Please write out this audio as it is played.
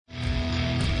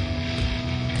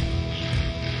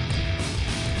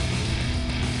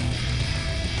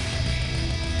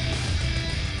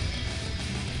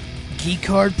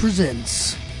Keycard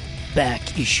presents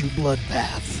Back Issue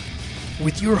Bloodbath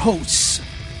with your hosts,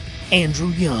 Andrew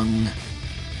Young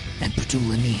and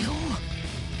Petula Neal.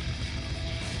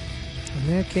 And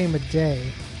there came a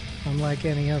day, unlike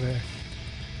any other,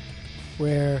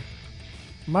 where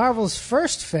Marvel's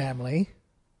first family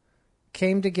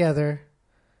came together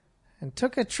and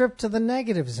took a trip to the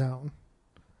negative zone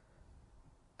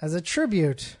as a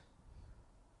tribute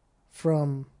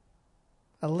from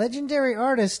a legendary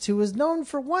artist who was known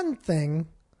for one thing,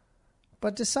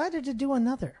 but decided to do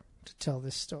another to tell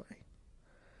this story.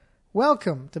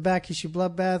 Welcome to Back Issue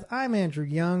Bloodbath. I'm Andrew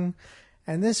Young,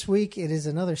 and this week it is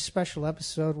another special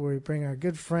episode where we bring our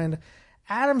good friend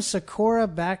Adam Sikora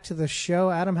back to the show.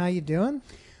 Adam, how you doing?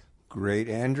 Great,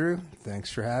 Andrew.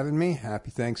 Thanks for having me. Happy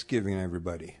Thanksgiving,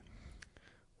 everybody.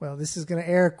 Well, this is going to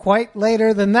air quite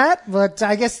later than that, but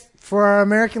I guess for our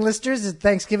American listeners,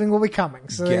 Thanksgiving will be coming.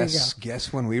 So there you go.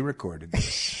 Guess when we recorded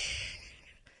this.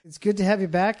 It's good to have you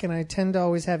back, and I tend to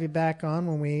always have you back on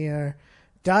when we are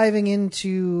diving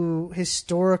into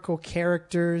historical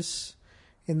characters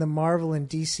in the Marvel and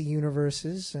DC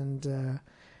universes. And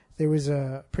there was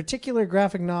a particular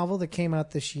graphic novel that came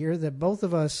out this year that both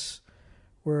of us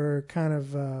were kind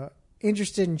of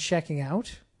interested in checking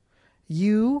out.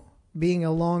 You being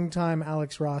a longtime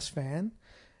Alex Ross fan,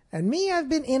 and me, I've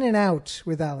been in and out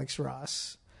with Alex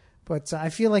Ross, but I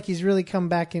feel like he's really come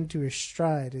back into his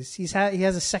stride. He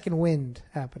has a second wind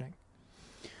happening.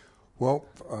 Well,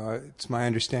 it's my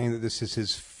understanding that this is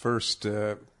his first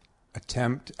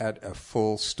attempt at a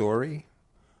full story,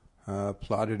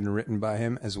 plotted and written by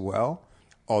him as well,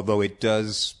 although it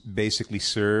does basically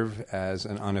serve as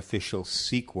an unofficial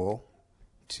sequel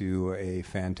to a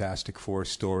Fantastic Four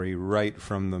story right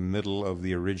from the middle of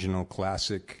the original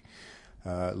classic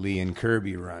Lee and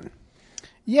Kirby run.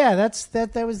 Yeah,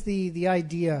 that was the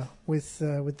idea with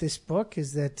this book,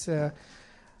 is that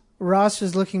Ross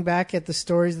was looking back at the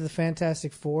stories of the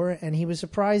Fantastic Four, and he was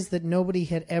surprised that nobody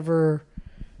had ever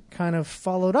kind of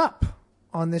followed up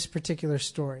on this particular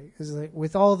story. Like,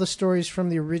 with all the stories from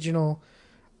the original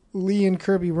Lee and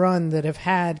Kirby run that have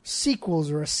had sequels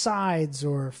or asides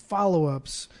or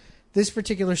follow-ups, this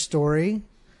particular story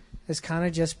has kind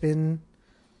of just been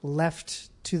left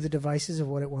to the devices of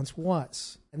what it once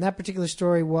was. And that particular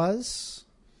story was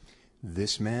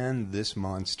This Man, This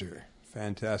Monster,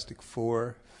 Fantastic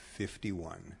Four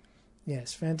 51.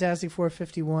 Yes, Fantastic Four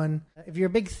 51. If you're a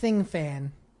big Thing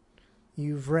fan,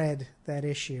 you've read that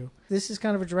issue. This is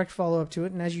kind of a direct follow-up to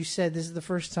it, and as you said, this is the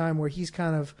first time where he's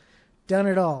kind of done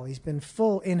it all. He's been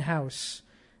full in-house.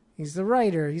 He's the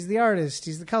writer, he's the artist,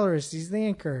 he's the colorist, he's the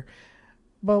inker.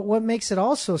 But what makes it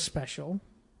also special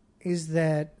is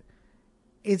that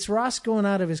it's Ross going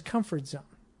out of his comfort zone,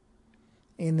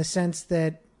 in the sense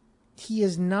that he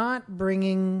is not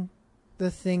bringing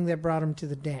the thing that brought him to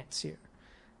the dance here.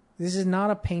 This is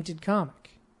not a painted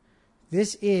comic.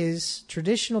 This is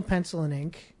traditional pencil and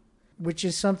ink, which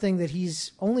is something that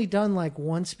he's only done like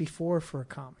once before for a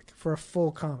comic, for a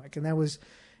full comic. And that was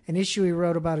an issue he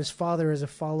wrote about his father as a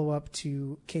follow-up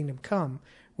to Kingdom Come,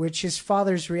 which his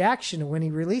father's reaction when he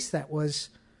released that was,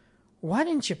 "Why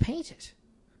didn't you paint it?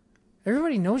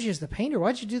 Everybody knows you as the painter.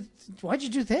 Why'd you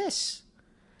do this?"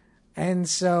 And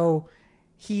so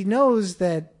he knows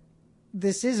that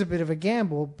this is a bit of a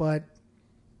gamble, but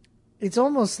it's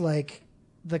almost like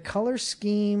the color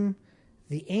scheme,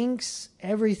 the inks,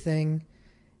 everything,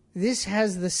 this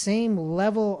has the same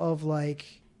level of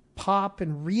like pop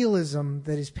and realism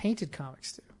that his painted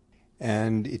comics do.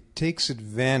 And it takes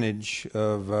advantage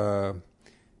of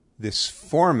this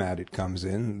format it comes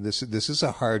in. This is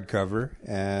a hardcover,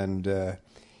 and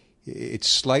it's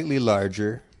slightly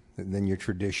larger than your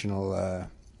traditional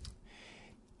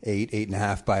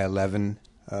 8.5 by 11,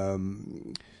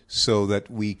 so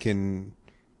that we can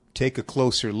take a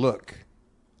closer look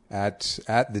at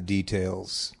the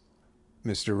details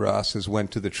Mr. Ross has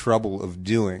went to the trouble of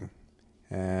doing.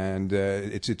 And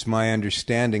it's my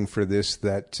understanding for this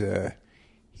that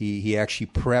he actually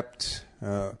prepped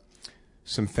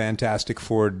some Fantastic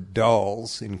Four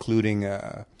dolls, including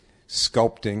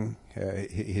sculpting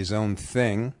his own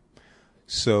thing,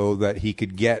 so that he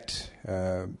could get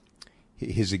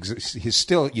his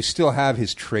still. You still have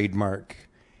his trademark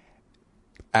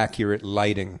accurate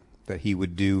lighting that he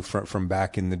would do from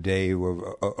back in the day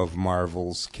of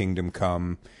Marvel's Kingdom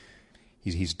Come.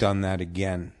 He's done that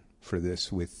again for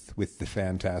this with the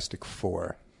Fantastic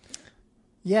Four.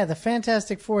 Yeah, the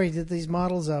Fantastic Four, he did these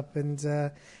models up, and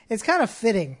it's kind of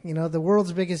fitting. You know, the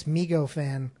world's biggest Mego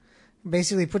fan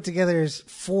basically put together his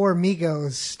 4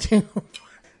 Megos to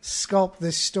sculpt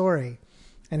this story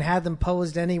and had them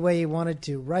posed any way he wanted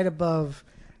to, right above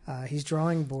his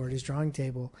drawing board, his drawing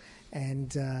table.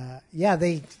 And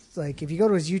they like, if you go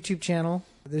to his YouTube channel,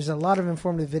 there's a lot of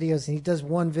informative videos, and he does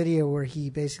one video where he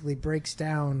basically breaks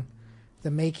down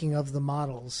the making of the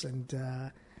models,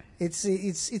 and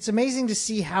it's amazing to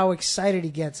see how excited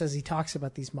he gets as he talks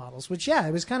about these models. Which,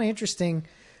 it was kind of interesting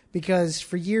because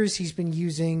for years he's been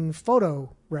using photo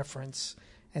reference,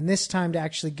 and this time to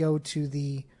actually go to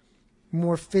the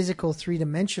more physical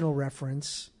three-dimensional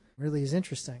reference really is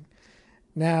interesting.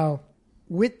 Now,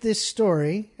 with this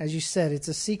story, as you said, it's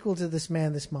a sequel to This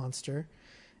Man, This Monster,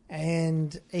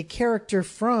 and a character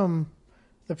from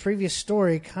the previous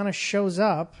story kind of shows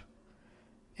up,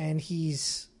 and he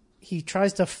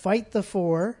tries to fight the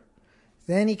Four,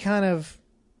 then he kind of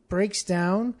breaks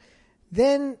down,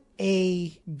 then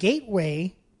a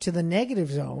gateway to the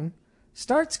negative zone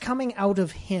starts coming out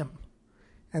of him,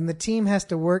 and the team has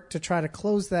to work to try to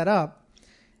close that up,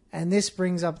 and this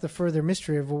brings up the further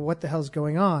mystery of, well, what the hell's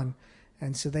going on?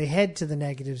 And so they head to the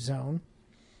negative zone,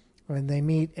 and they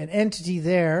meet an entity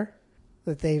there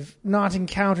that they've not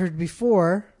encountered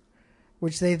before,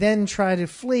 which they then try to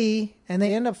flee, and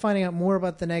they end up finding out more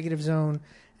about the negative zone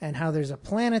and how there's a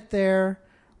planet there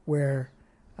where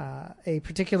a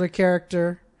particular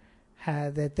character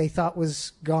that they thought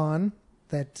was gone,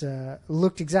 that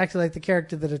looked exactly like the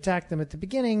character that attacked them at the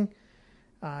beginning.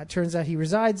 Turns out he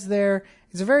resides there.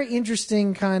 It's a very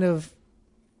interesting kind of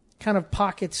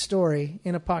pocket story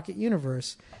in a pocket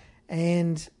universe,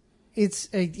 and it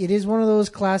is one of those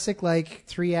classic like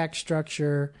 3-act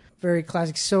structure, very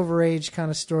classic Silver Age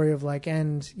kind of story of like,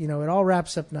 and it all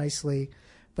wraps up nicely,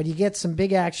 but you get some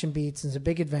big action beats and some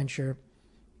big adventure.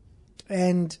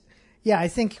 And I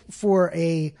think for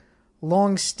a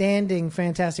long-standing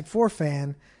Fantastic Four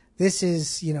fan, this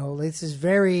is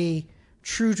very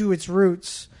true to its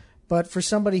roots. But for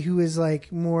somebody who is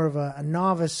like more of a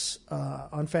novice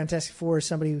on Fantastic Four,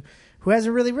 somebody who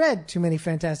hasn't really read too many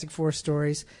Fantastic Four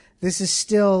stories, this is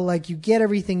still like you get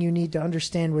everything you need to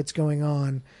understand what's going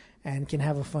on and can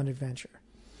have a fun adventure.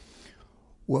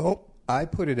 Well, I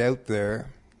put it out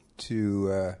there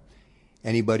to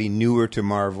anybody newer to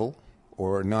Marvel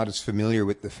or not as familiar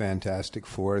with the Fantastic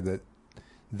Four that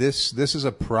this is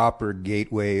a proper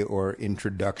gateway or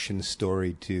introduction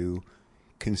story to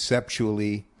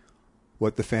conceptually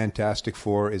what the Fantastic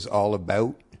Four is all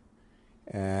about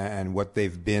and what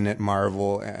they've been at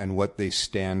Marvel and what they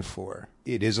stand for.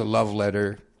 It is a love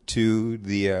letter to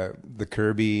the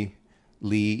Kirby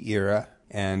Lee era.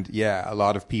 And a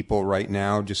lot of people right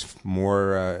now just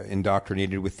more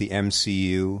indoctrinated with the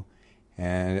MCU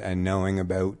and knowing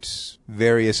about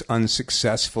various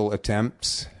unsuccessful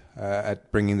attempts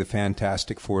at bringing the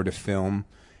Fantastic Four to film.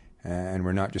 And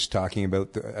we're not just talking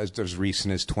about as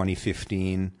recent as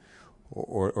 2015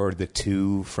 or the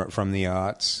two from the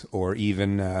aughts, or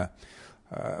even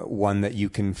one that you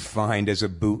can find as a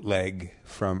bootleg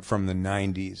from the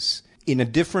 90s. In a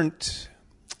different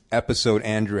episode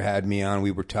Andrew had me on,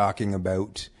 we were talking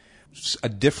about a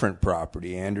different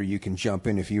property. Andrew, you can jump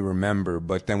in if you remember,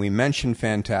 but then we mentioned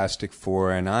Fantastic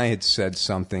Four, and I had said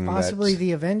something possibly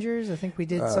the Avengers. I think we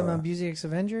did some on Busiek's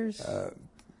Avengers.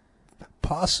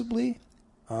 Possibly.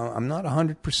 I'm not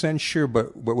 100% sure,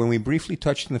 but when we briefly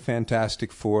touched on the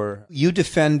Fantastic Four, you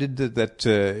defended that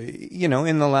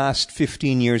in the last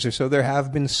 15 years or so, there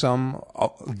have been some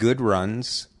good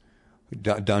runs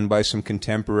done by some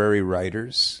contemporary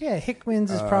writers. Yeah,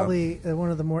 Hickman's is probably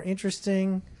one of the more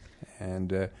interesting.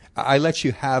 And I let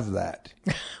you have that.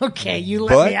 Okay, you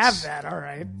let me have that, all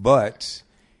right. But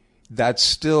that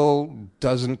still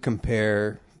doesn't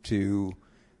compare to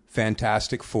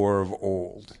Fantastic Four of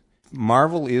old.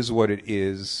 Marvel is what it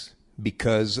is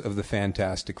because of the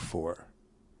Fantastic Four.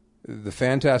 The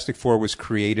Fantastic Four was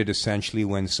created essentially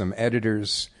when some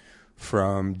editors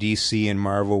from DC and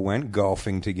Marvel went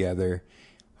golfing together.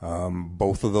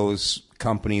 Both of those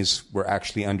companies were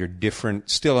actually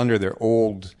still under their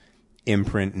old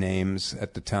imprint names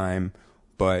at the time,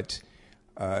 but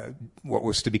what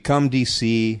was to become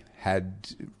DC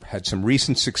had some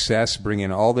recent success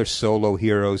bringing all their solo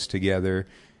heroes together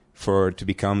to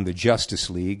become the Justice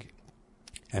League,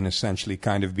 and essentially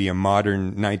kind of be a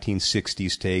modern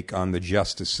 1960s take on the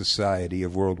Justice Society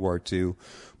of World War II.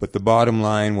 But the bottom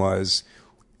line was,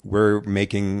 we're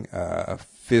making a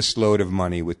fistload of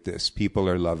money with this. People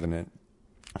are loving it.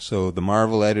 So the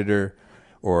Marvel editor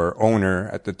or owner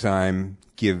at the time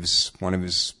gives one of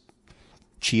his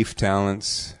chief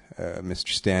talents, Mr.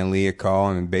 Stan Lee, a call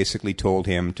and basically told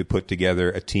him to put together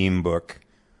a team book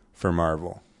for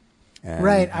Marvel. And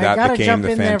right, I gotta jump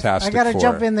in there. I gotta Four.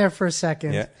 Jump in there for a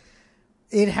second. Yeah.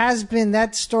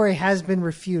 That story has been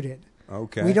refuted.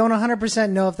 Okay. We don't 100%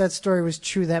 know if that story was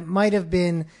true. That might have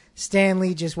been Stan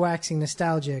Lee just waxing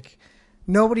nostalgic.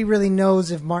 Nobody really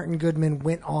knows if Martin Goodman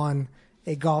went on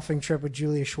a golfing trip with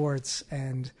Julia Schwartz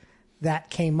and that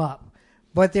came up.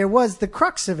 But there was the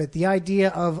crux of it, the idea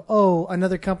of,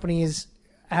 another company is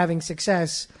having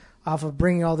success off of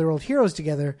bringing all their old heroes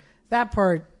together. That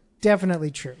part,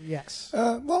 definitely true, yes.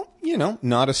 Well,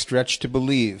 not a stretch to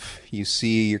believe. You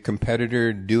see your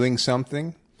competitor doing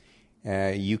something,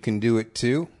 you can do it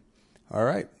too. All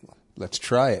right, let's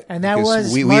try it. And that Because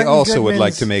was we Martin also would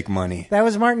like Goodman's- to make money. That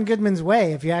was Martin Goodman's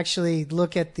way. If you actually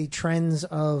look at the trends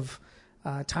of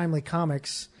Timely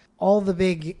Comics, all the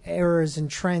big eras and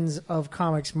trends of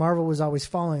comics, Marvel was always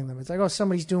following them. It's like,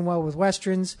 somebody's doing well with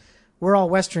Westerns. We're all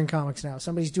Western comics now.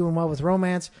 Somebody's doing well with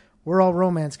romance. We're all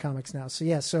romance comics now.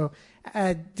 So,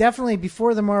 definitely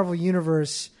before the Marvel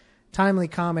Universe, Timely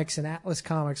Comics and Atlas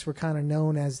Comics were kind of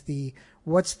known as the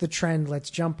what's the trend, let's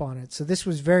jump on it. So this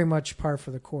was very much par for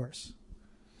the course.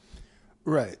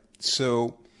 Right.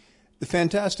 So the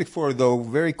Fantastic Four, though,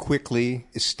 very quickly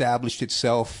established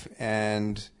itself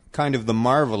and kind of the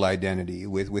Marvel identity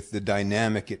with the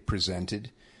dynamic it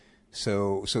presented.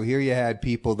 So here you had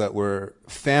people that were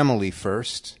family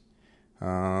first.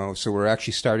 So we're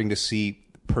actually starting to see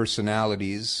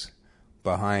personalities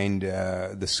behind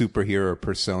the superhero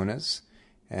personas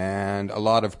and a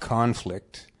lot of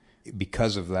conflict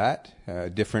because of that.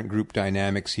 Different group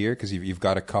dynamics here because you've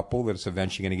got a couple that's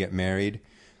eventually going to get married,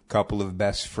 couple of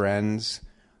best friends,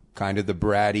 kind of the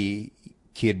bratty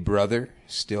kid brother,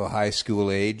 still high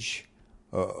school age,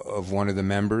 of one of the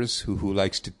members who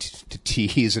likes to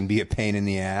tease and be a pain in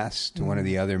the ass to one of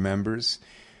the other members.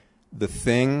 The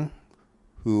Thing,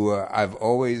 who I've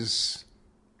always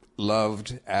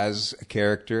loved as a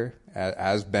character,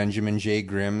 as Benjamin J.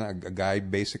 Grimm, a guy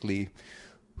basically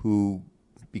who,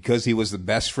 because he was the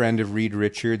best friend of Reed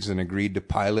Richards and agreed to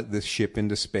pilot this ship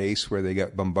into space where they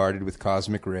got bombarded with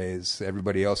cosmic rays,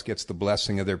 everybody else gets the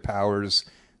blessing of their powers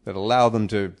that allow them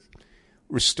to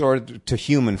restore to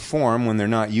human form when they're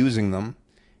not using them.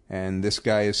 And this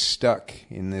guy is stuck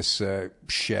in this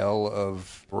shell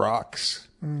of rocks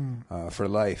for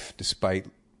life, despite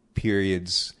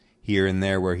periods here and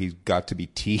there where he got to be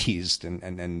teased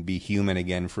and be human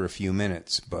again for a few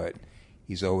minutes. But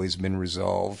he's always been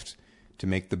resolved to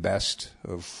make the best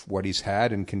of what he's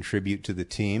had and contribute to the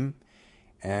team.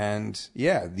 And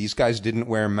these guys didn't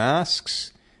wear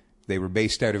masks. They were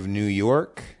based out of New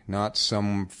York, not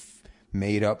some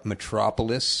made-up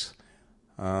metropolis,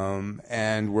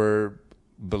 and were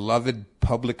beloved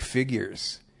public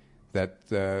figures that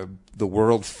the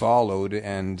world followed,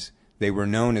 and they were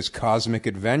known as cosmic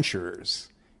adventurers.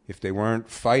 If they weren't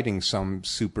fighting some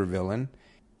supervillain,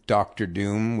 Doctor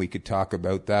Doom, we could talk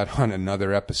about that on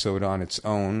another episode on its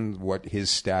own, what his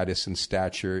status and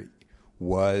stature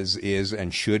was, is,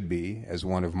 and should be as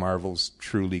one of Marvel's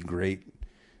truly great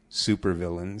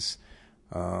supervillains.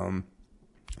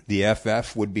 The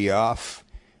FF would be off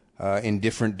in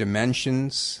different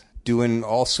dimensions, doing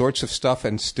all sorts of stuff,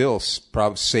 and still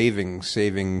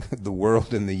saving the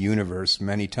world and the universe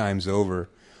many times over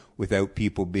without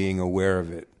people being aware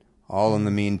of it. All in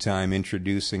the meantime,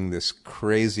 introducing this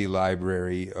crazy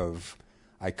library of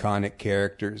iconic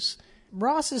characters.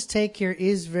 Ross's take here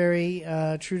is very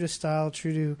true to style,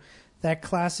 true to that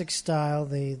classic style,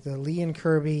 the Lee and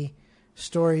Kirby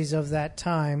stories of that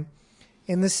time,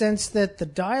 in the sense that the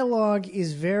dialogue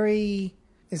is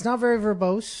it's not very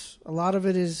verbose. A lot of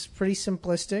it is pretty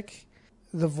simplistic.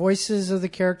 The voices of the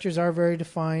characters are very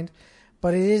defined,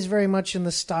 but it is very much in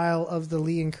the style of the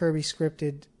Lee and Kirby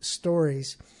scripted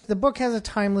stories. The book has a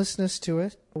timelessness to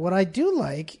it. What I do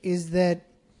like is that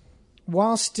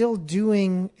while still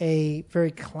doing a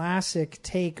very classic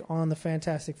take on the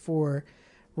Fantastic Four,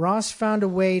 Ross found a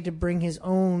way to bring his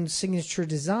own signature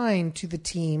design to the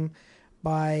team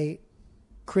by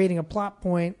creating a plot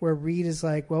point where Reed is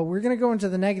like, well, we're going to go into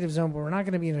the negative zone, but we're not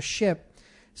going to be in a ship.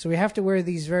 So we have to wear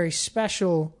these very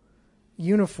special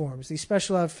uniforms, these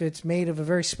special outfits made of a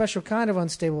very special kind of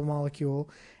unstable molecule.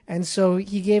 And so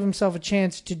he gave himself a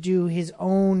chance to do his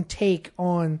own take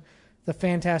on the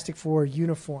Fantastic Four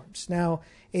uniforms. Now,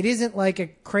 it isn't like a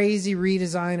crazy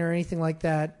redesign or anything like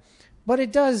that, but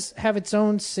it does have its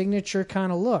own signature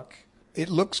kind of look. It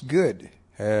looks good.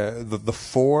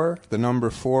 The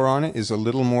number 4 on it is a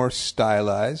little more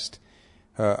stylized.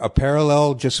 A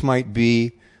parallel just might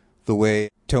be the way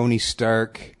Tony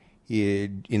Stark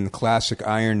in the classic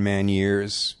Iron Man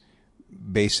years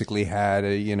basically had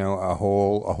a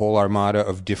whole armada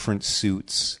of different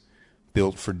suits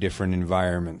built for different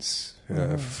environments,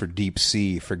 for deep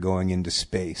sea, for going into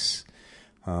space.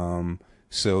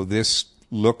 So this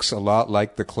looks a lot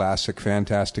like the classic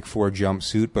Fantastic Four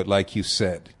jumpsuit, but like you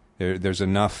said, there's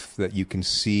enough that you can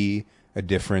see a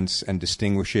difference and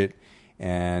distinguish it,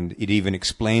 and it even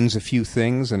explains a few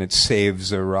things, and it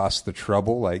saves Ross the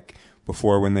trouble. Like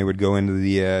before, when they would go into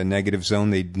the negative zone,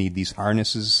 they'd need these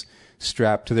harnesses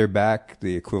strapped to their back,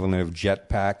 the equivalent of jet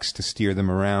packs to steer them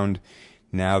around.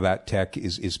 Now that tech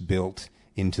is built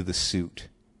into the suit,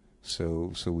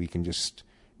 so we can just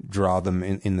draw them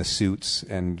in the suits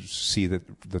and see that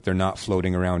they're not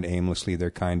floating around aimlessly.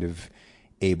 They're kind of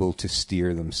able to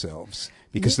steer themselves.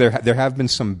 Because there have been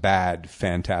some bad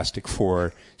Fantastic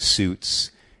Four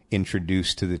suits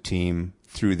introduced to the team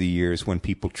through the years when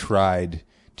people tried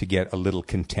to get a little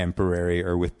contemporary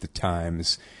or with the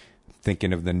times.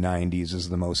 Thinking of the 90s as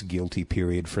the most guilty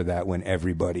period for that, when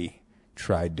everybody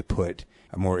tried to put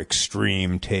a more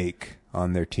extreme take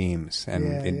on their teams,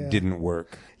 and it didn't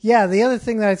work. Yeah, the other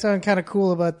thing that I found kind of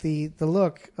cool about the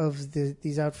look of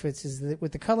these outfits is that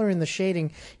with the color and the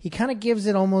shading, he kind of gives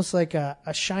it almost like a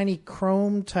shiny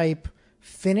chrome type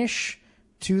finish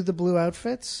to the blue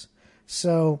outfits.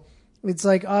 So it's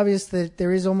like obvious that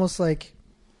there is almost like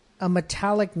a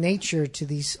metallic nature to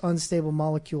these unstable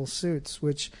molecule suits,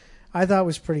 which I thought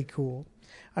was pretty cool.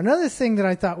 Another thing that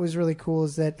I thought was really cool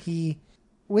is that he,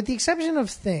 with the exception of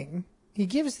Thing, he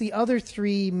gives the other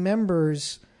three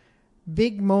members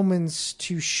big moments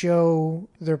to show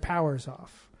their powers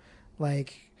off.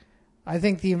 Like, I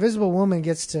think the Invisible Woman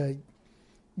gets to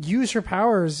use her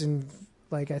powers in,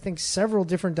 like, I think several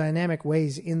different dynamic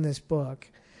ways in this book.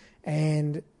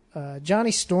 And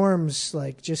Johnny Storm's,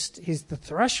 like, just the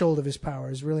threshold of his power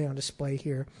is really on display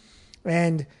here.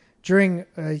 And during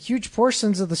huge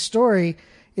portions of the story,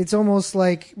 it's almost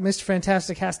like Mr.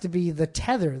 Fantastic has to be the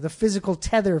tether, the physical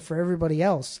tether for everybody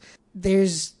else.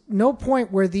 There's no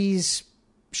point where these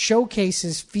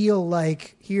showcases feel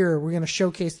like, here, we're going to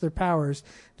showcase their powers.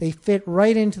 They fit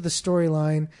right into the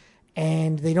storyline,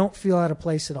 and they don't feel out of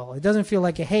place at all. It doesn't feel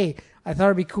like, hey, I thought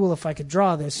it'd be cool if I could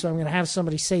draw this, so I'm going to have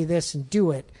somebody say this and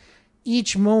do it.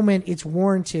 Each moment, it's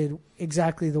warranted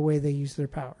exactly the way they use their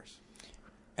powers.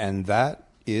 And that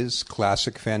is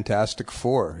classic Fantastic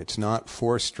Four. It's not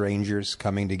four strangers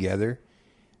coming together.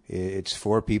 It's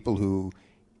four people who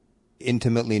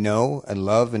intimately know and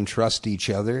love and trust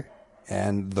each other,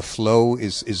 and the flow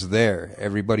is there.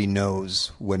 Everybody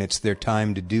knows when it's their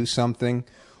time to do something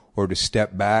or to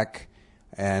step back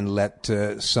and let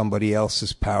somebody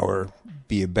else's power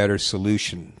be a better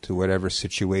solution to whatever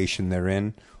situation they're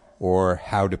in, or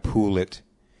how to pool it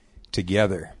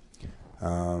together.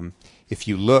 If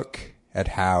you look at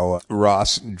how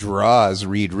Ross draws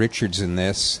Reed Richards in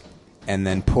this, and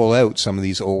then pull out some of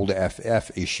these old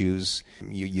FF issues,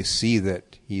 you see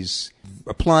that he's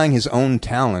applying his own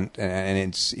talent, and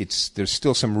it's there's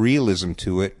still some realism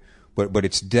to it, but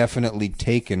it's definitely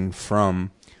taken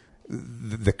from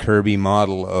the Kirby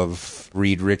model of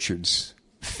Reed Richards'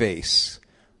 face.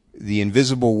 The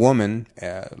Invisible Woman,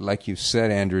 like you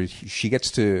said, Andrew, she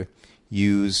gets to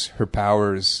use her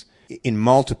powers in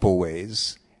multiple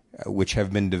ways, which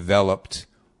have been developed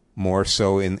more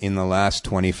so in the last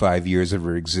 25 years of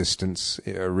her existence.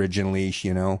 Originally,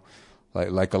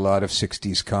 like a lot of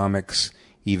 60s comics,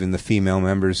 even the female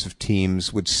members of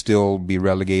teams would still be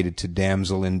relegated to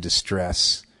damsel in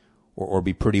distress or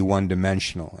be pretty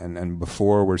one-dimensional. And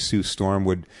before, where Sue Storm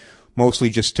would mostly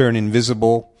just turn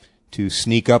invisible to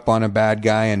sneak up on a bad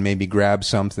guy and maybe grab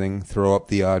something, throw up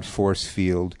the odd force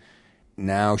field.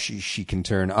 Now she can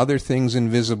turn other things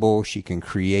invisible. She can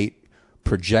create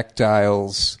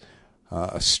projectiles,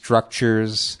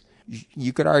 structures.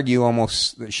 You could argue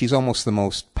she's almost the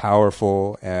most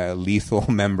powerful, lethal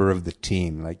member of the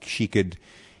team. Like, she could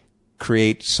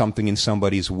create something in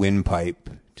somebody's windpipe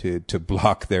to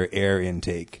block their air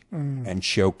intake and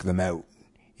choke them out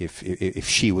if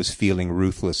she was feeling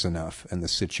ruthless enough and the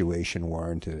situation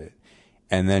warranted it.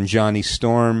 And then Johnny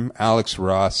Storm, Alex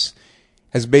Ross,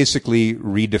 has basically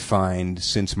redefined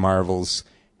since Marvel's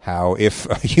how if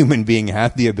a human being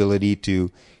had the ability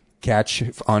to catch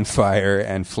on fire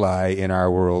and fly in our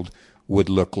world would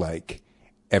look like.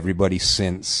 Everybody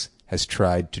since has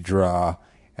tried to draw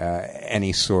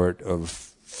any sort of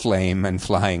flame and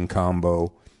flying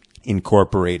combo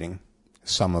incorporating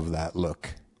some of that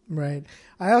look. Right.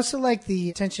 I also like the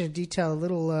attention to detail,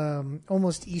 little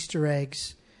almost Easter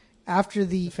eggs. After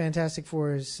the Fantastic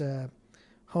Four's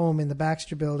home in the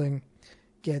Baxter Building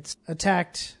gets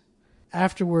attacked,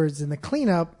 afterwards in the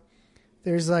cleanup,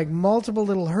 there's like multiple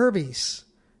little Herbies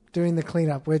doing the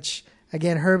cleanup, which,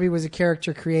 again, Herbie was a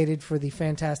character created for the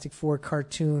Fantastic Four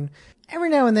cartoon. Every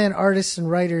now and then, artists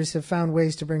and writers have found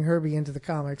ways to bring Herbie into the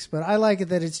comics, but I like it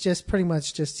that it's just pretty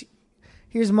much just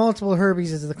here's multiple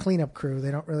Herbies as the cleanup crew.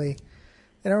 They don't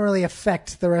really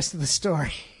affect the rest of the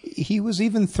story. He was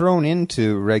even thrown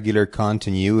into regular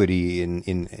continuity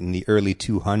in the early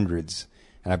 200s.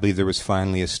 And I believe there was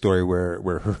finally a story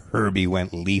where Herbie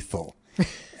went lethal.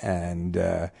 And,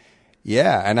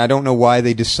 and I don't know why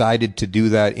they decided to do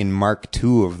that in Mark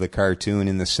II of the cartoon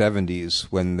in the 70s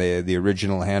when the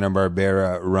original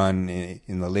Hanna-Barbera run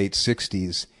in the late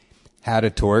 60s had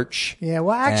a torch. Yeah,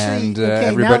 well, actually, and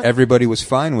everybody was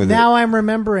fine with it. Now I'm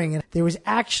remembering it. There was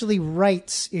actually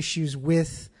rights issues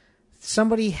with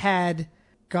somebody had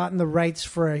gotten the rights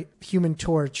for a Human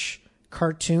Torch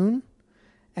cartoon,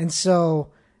 and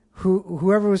so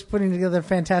whoever was putting together the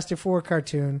Fantastic Four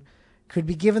cartoon could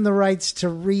be given the rights to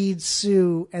read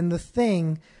Sue and the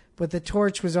Thing, but the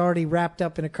Torch was already wrapped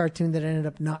up in a cartoon that ended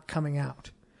up not coming out.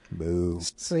 Boo.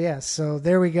 So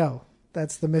there we go.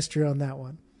 That's the mystery on that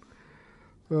one.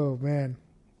 Oh, man.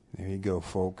 There you go,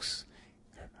 folks.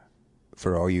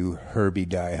 For all you Herbie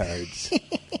diehards.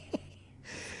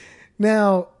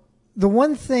 Now, the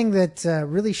one thing that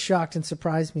really shocked and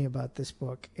surprised me about this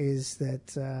book is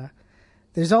that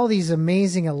there's all these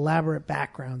amazing, elaborate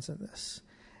backgrounds in this.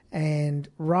 And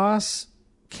Ross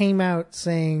came out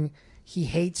saying he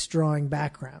hates drawing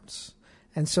backgrounds.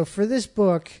 And so for this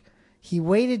book, he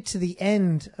waited to the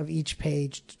end of each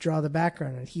page to draw the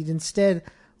background. And he'd instead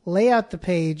lay out the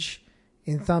page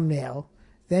in thumbnail,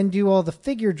 then do all the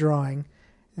figure drawing,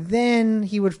 then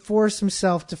he would force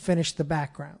himself to finish the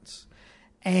backgrounds.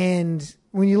 And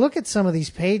when you look at some of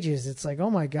these pages, it's like, oh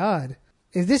my God,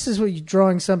 if this is what you're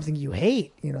drawing something you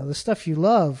hate, the stuff you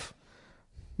love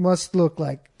must look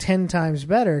like 10 times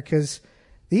better, because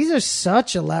these are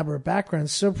such elaborate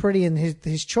backgrounds, so pretty, and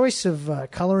his choice of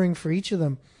coloring for each of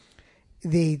them,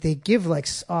 they give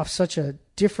off such a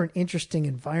different, interesting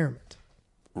environment.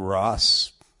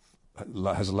 Ross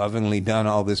has lovingly done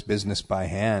all this business by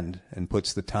hand and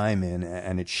puts the time in,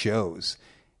 and it shows.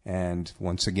 And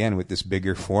once again, with this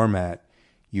bigger format,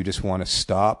 you just want to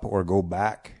stop or go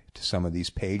back to some of these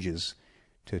pages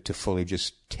to fully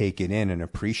just take it in and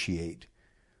appreciate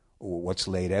what's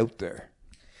laid out there.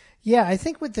 Yeah, I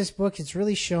think with this book, it's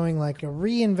really showing a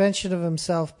reinvention of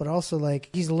himself, but also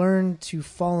he's learned to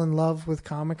fall in love with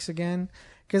comics again.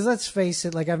 Because let's face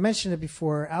it, I've mentioned it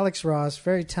before, Alex Ross,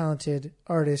 very talented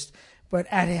artist, but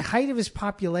at the height of his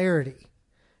popularity,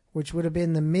 which would have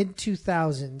been the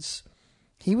mid-2000s,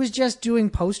 he was just doing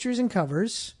posters and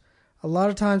covers, a lot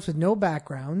of times with no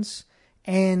backgrounds,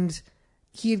 and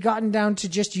he had gotten down to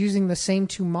just using the same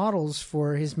two models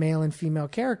for his male and female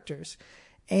characters.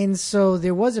 And so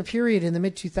there was a period in the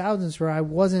mid-2000s where I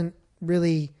wasn't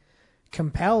really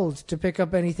compelled to pick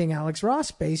up anything Alex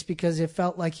Ross based because it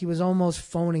felt like he was almost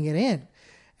phoning it in.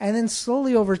 And then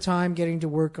slowly over time, getting to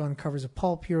work on covers of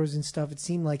pulp heroes and stuff, it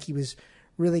seemed like he was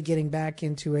really getting back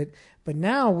into it. But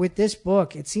now with this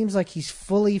book, it seems like he's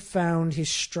fully found his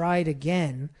stride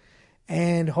again.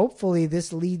 And hopefully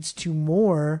this leads to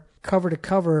more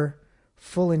cover-to-cover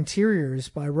full interiors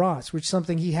by Ross, which is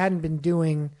something he hadn't been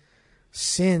doing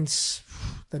since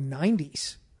the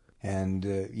 90s. And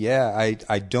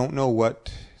I don't know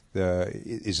what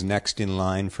is next in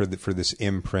line for this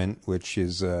imprint, which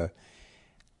is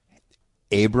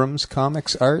Abrams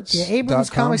Comics Arts. Yeah, Abrams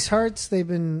Comics Arts.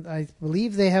 I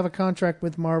believe they have a contract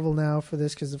with Marvel now for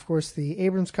this, because of course the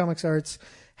Abrams Comics Arts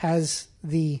has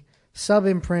the sub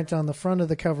imprint on the front of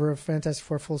the cover of Fantastic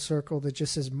Four Full Circle that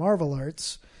just says Marvel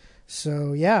Arts.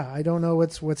 So yeah, I don't know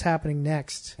what's happening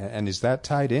next. And is that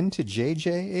tied into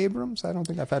J.J. Abrams? I don't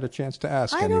think I've had a chance to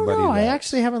ask anybody. I don't know. That. I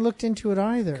actually haven't looked into it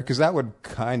either. Because that would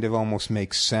kind of almost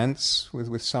make sense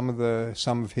with some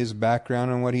of his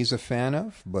background and what he's a fan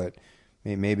of. But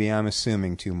maybe I'm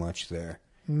assuming too much there.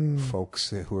 Folks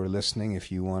who are listening, if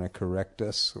you want to correct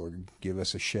us or give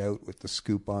us a shout with the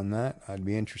scoop on that, I'd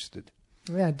be interested.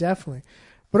 Yeah, definitely.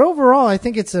 But overall, I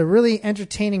think it's a really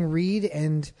entertaining read,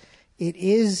 and it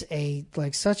is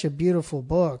such a beautiful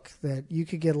book that you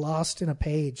could get lost in a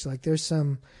page. There's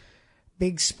some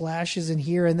big splashes in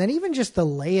here, and then even just the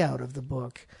layout of the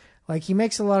book. He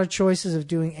makes a lot of choices of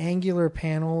doing angular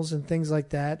panels and things like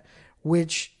that,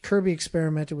 which Kirby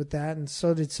experimented with that, and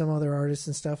so did some other artists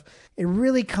and stuff. It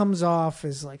really comes off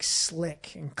as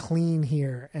slick and clean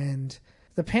here, and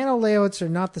the panel layouts are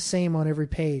not the same on every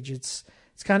page. It's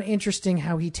kind of interesting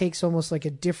how he takes almost a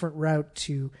different route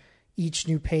to each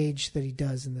new page that he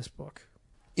does in this book.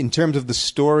 In terms of the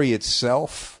story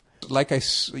itself, like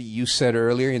you said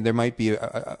earlier, there might be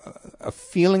a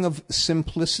feeling of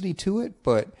simplicity to it,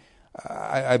 but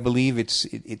I believe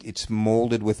it's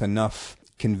molded with enough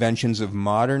conventions of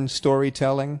modern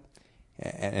storytelling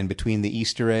and between the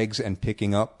Easter eggs and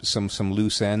picking up some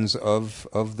loose ends of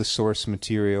the source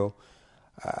material,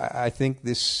 I think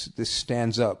this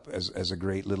stands up as a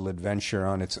great little adventure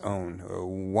on its own.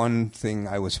 One thing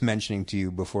I was mentioning to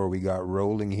you before we got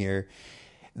rolling here,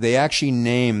 they actually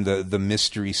name the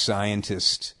mystery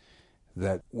scientist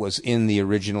that was in the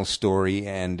original story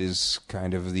and is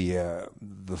kind of the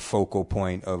focal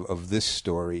point of this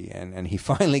story, and he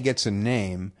finally gets a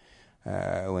name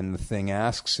when the thing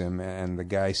asks him, and the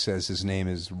guy says his name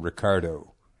is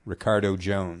Ricardo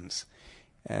Jones.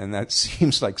 And that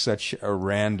seems like such a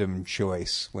random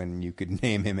choice when you could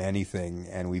name him anything,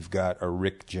 and we've got a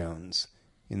Rick Jones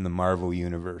in the Marvel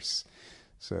Universe.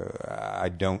 So I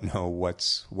don't know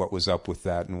what was up with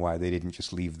that and why they didn't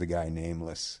just leave the guy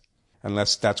nameless.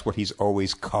 Unless that's what he's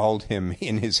always called him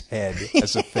in his head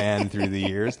as a fan through the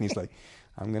years. And he's like,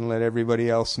 I'm going to let everybody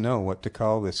else know what to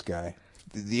call this guy.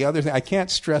 The other thing, I can't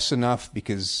stress enough,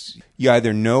 because you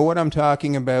either know what I'm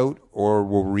talking about or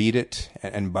will read it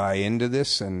and buy into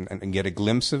this and get a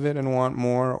glimpse of it and want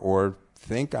more, or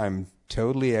think I'm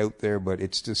totally out there, but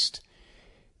it's just,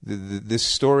 this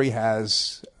story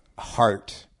has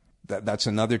heart. That's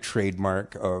another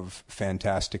trademark of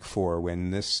Fantastic Four,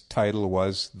 when this title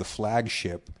was the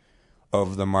flagship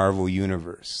of the Marvel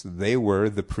Universe. They were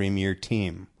the premier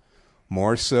team.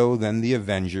 More so than the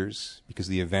Avengers, because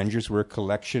the Avengers were a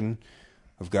collection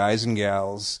of guys and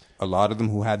gals, a lot of them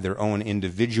who had their own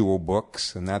individual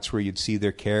books, and that's where you'd see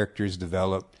their characters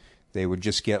develop. They would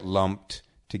just get lumped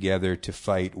together to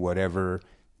fight whatever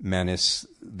menace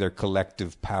their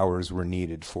collective powers were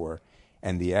needed for.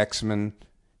 And the X-Men,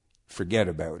 forget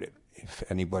about it. If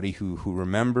anybody who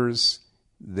remembers,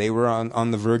 they were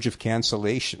on the verge of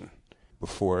cancellation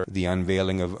before the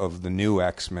unveiling of the new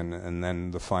X-Men, and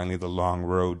then finally the long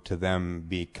road to them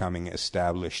becoming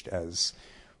established as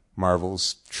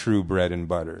Marvel's true bread and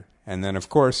butter. And then, of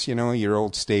course, your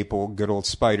old staple, good old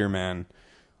Spider-Man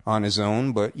on his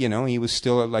own, but, he was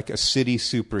still like a city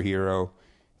superhero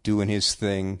doing his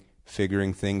thing,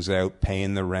 figuring things out,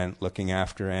 paying the rent, looking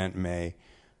after Aunt May.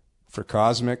 For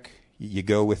Cosmic, you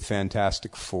go with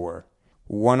Fantastic Four.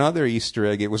 One other Easter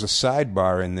egg, it was a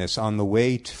sidebar in this. On the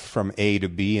way from A to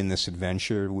B in this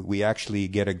adventure, we actually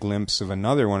get a glimpse of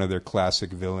another one of their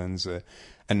classic villains,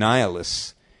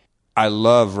 Annihilus. I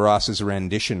love Ross's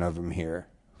rendition of him here,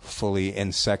 fully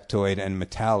insectoid and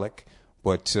metallic.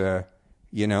 But,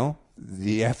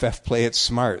 the FF play it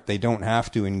smart. They don't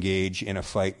have to engage in a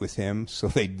fight with him, so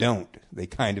they don't. They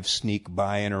kind of sneak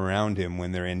by and around him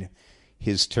when they're in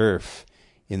his turf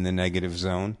in the negative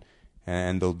zone,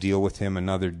 and they'll deal with him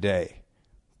another day.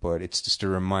 But it's just a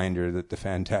reminder that the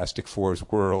Fantastic Four's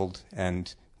world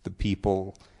and the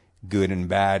people, good and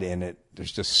bad in it,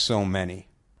 there's just so many.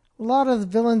 A lot of the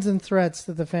villains and threats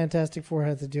that the Fantastic Four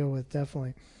had to deal with,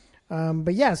 definitely.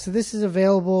 But yeah, so this is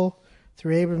available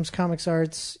through Abrams Comics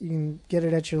Arts. You can get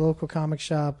it at your local comic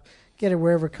shop, get it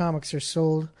wherever comics are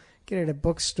sold, get it at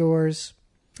bookstores.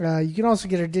 You can also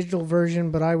get a digital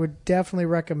version, but I would definitely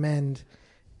recommend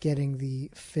getting the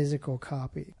physical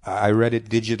copy. I read it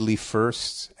digitally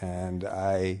first, and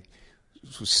I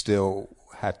still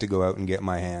had to go out and get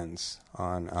my hands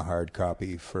on a hard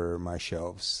copy for my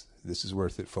shelves. This is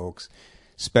worth it, folks,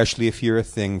 especially if you're a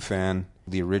Thing fan.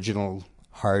 The original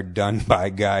hard done by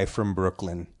guy from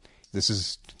Brooklyn. This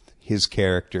is his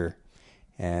character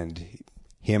and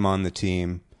him on the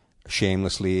team.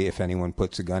 Shamelessly, if anyone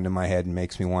puts a gun to my head and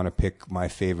makes me want to pick my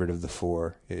favorite of the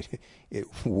four, it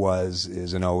was,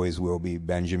 is, and always will be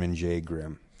Benjamin J.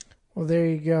 Grimm. Well, there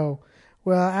you go.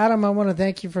 Well, Adam, I want to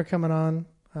thank you for coming on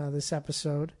this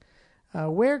episode.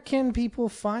 Where can people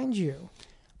find you?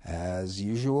 As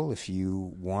usual, if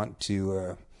you want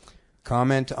to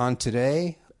comment on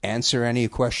today, answer any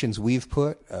questions we've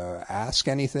put, ask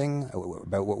anything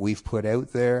about what we've put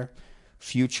out there,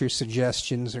 future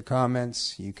suggestions or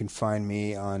comments, you can find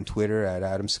me on Twitter at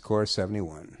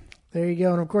AdamSikora71. There you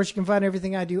go. And, of course, you can find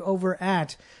everything I do over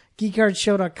at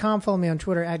GeekArdShow.com. Follow me on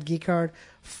Twitter at GeekArd.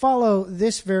 Follow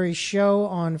this very show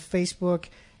on Facebook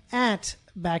at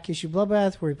Back Issue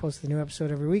Bloodbath, where we post the new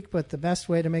episode every week. But the best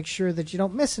way to make sure that you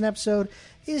don't miss an episode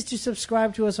is to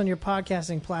subscribe to us on your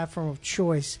podcasting platform of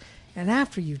choice. And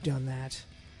after you've done that,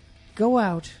 go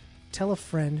out, tell a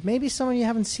friend, maybe someone you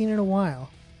haven't seen in a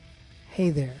while. Hey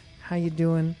there, how you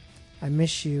doing? I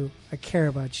miss you. I care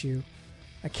about you.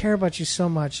 I care about you so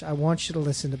much, I want you to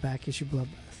listen to Back Issue Bloodbath.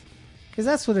 Because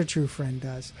that's what a true friend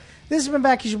does. This has been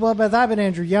Back Issue Bloodbath. I've been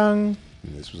Andrew Young.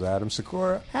 And this was Adam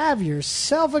Sikora. Have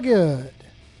yourself a good